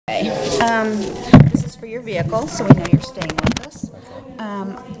This is for your vehicle, so we know you're staying with us.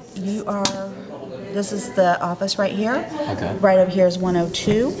 This is the office right here. Okay. Right over here is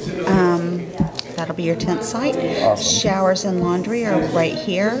 102. That'll be your tent site. Awesome. Showers and laundry are right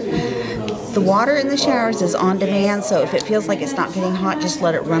here. The water in the showers is on demand, so if it feels like it's not getting hot, just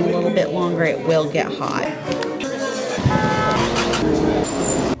let it run a little bit longer. It will get hot.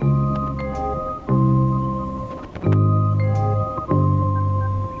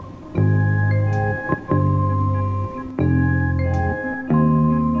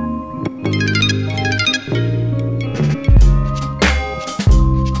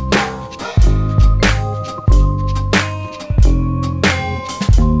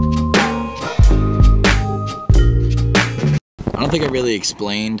 I don't think I really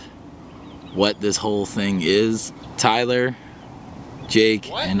explained what this whole thing is. Tyler, Jake,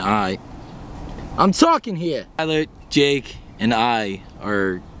 and I'm talking here. Tyler, Jake, and I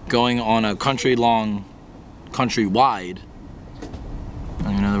are going on a countrywide, I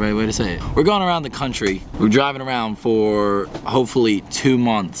don't even know the right way to say it. We're going around the country. We're driving around for hopefully 2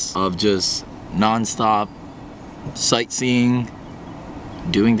 months of just non-stop sightseeing,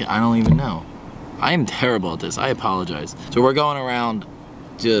 I don't even know. I am terrible at this, I apologize. So we're going around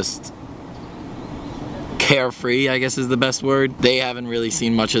just carefree, I guess is the best word. They haven't really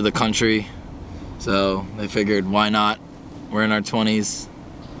seen much of the country, so they figured why not? We're in our 20s.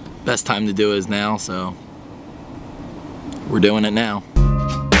 Best time to do it is now, so we're doing it now.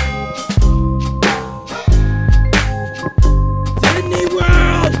 Disney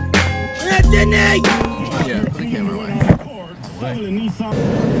World! We're at Disney! Yeah, put the camera away.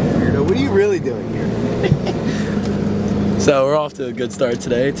 Weirdo, what are you really doing here? So we're off to a good start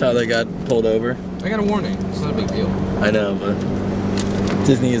today. Tyler got pulled over. I got a warning. It's not a big deal. I know, but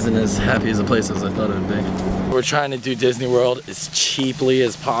Disney isn't as happy as a place as I thought it would be. We're trying to do Disney World as cheaply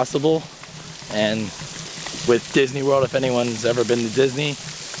as possible. And with Disney World, if anyone's ever been to Disney,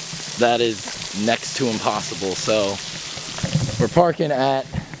 that is next to impossible. So we're parking at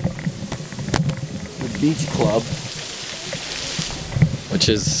the Beach Club, which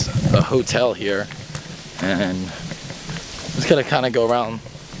is a hotel here, and just gonna kind of go around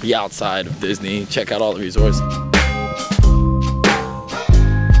the outside of Disney, check out all the resorts.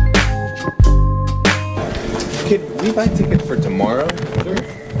 Kid, we buy a ticket for tomorrow? Sure.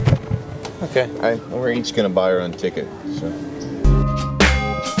 Okay. We're each gonna buy our own ticket, so.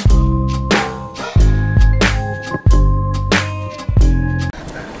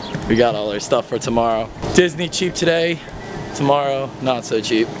 We got all our stuff for tomorrow. Disney cheap today, tomorrow not so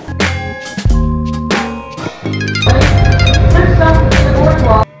cheap.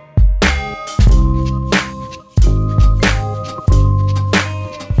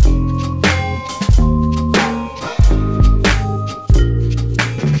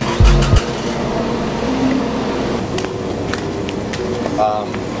 Well,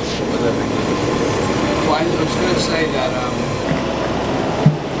 I was going to say that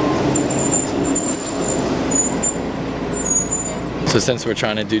So since we're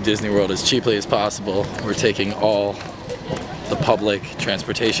trying to do Disney World as cheaply as possible, we're taking all the public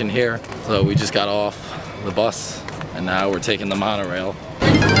transportation here. So we just got off the bus and now we're taking the monorail.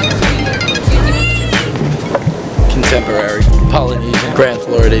 Contemporary, Polynesian, Grand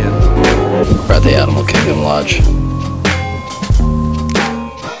Floridian. We're at the Animal Kingdom Lodge.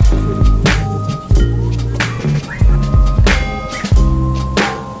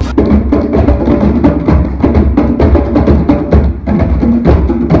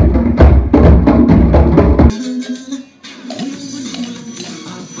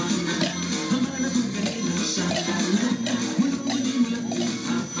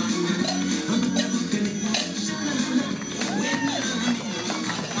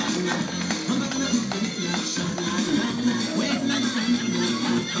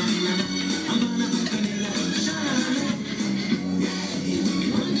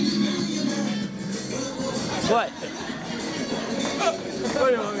 What?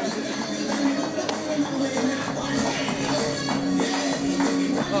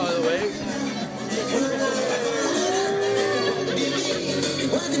 Oh, the wave?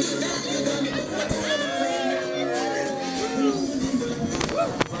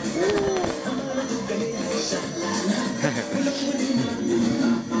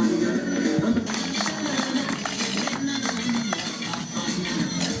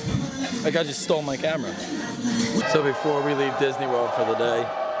 That guy just stole my camera. So before we leave Disney World for the day,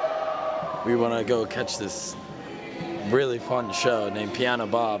 we want to go catch this really fun show named Piano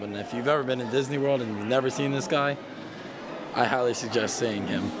Bob. And if you've ever been in Disney World and you've never seen this guy, I highly suggest seeing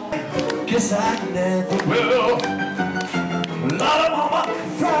him. Guess I never will. Not on my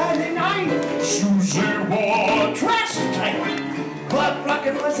Friday night.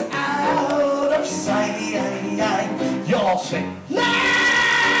 it was out of sight. You'll all say,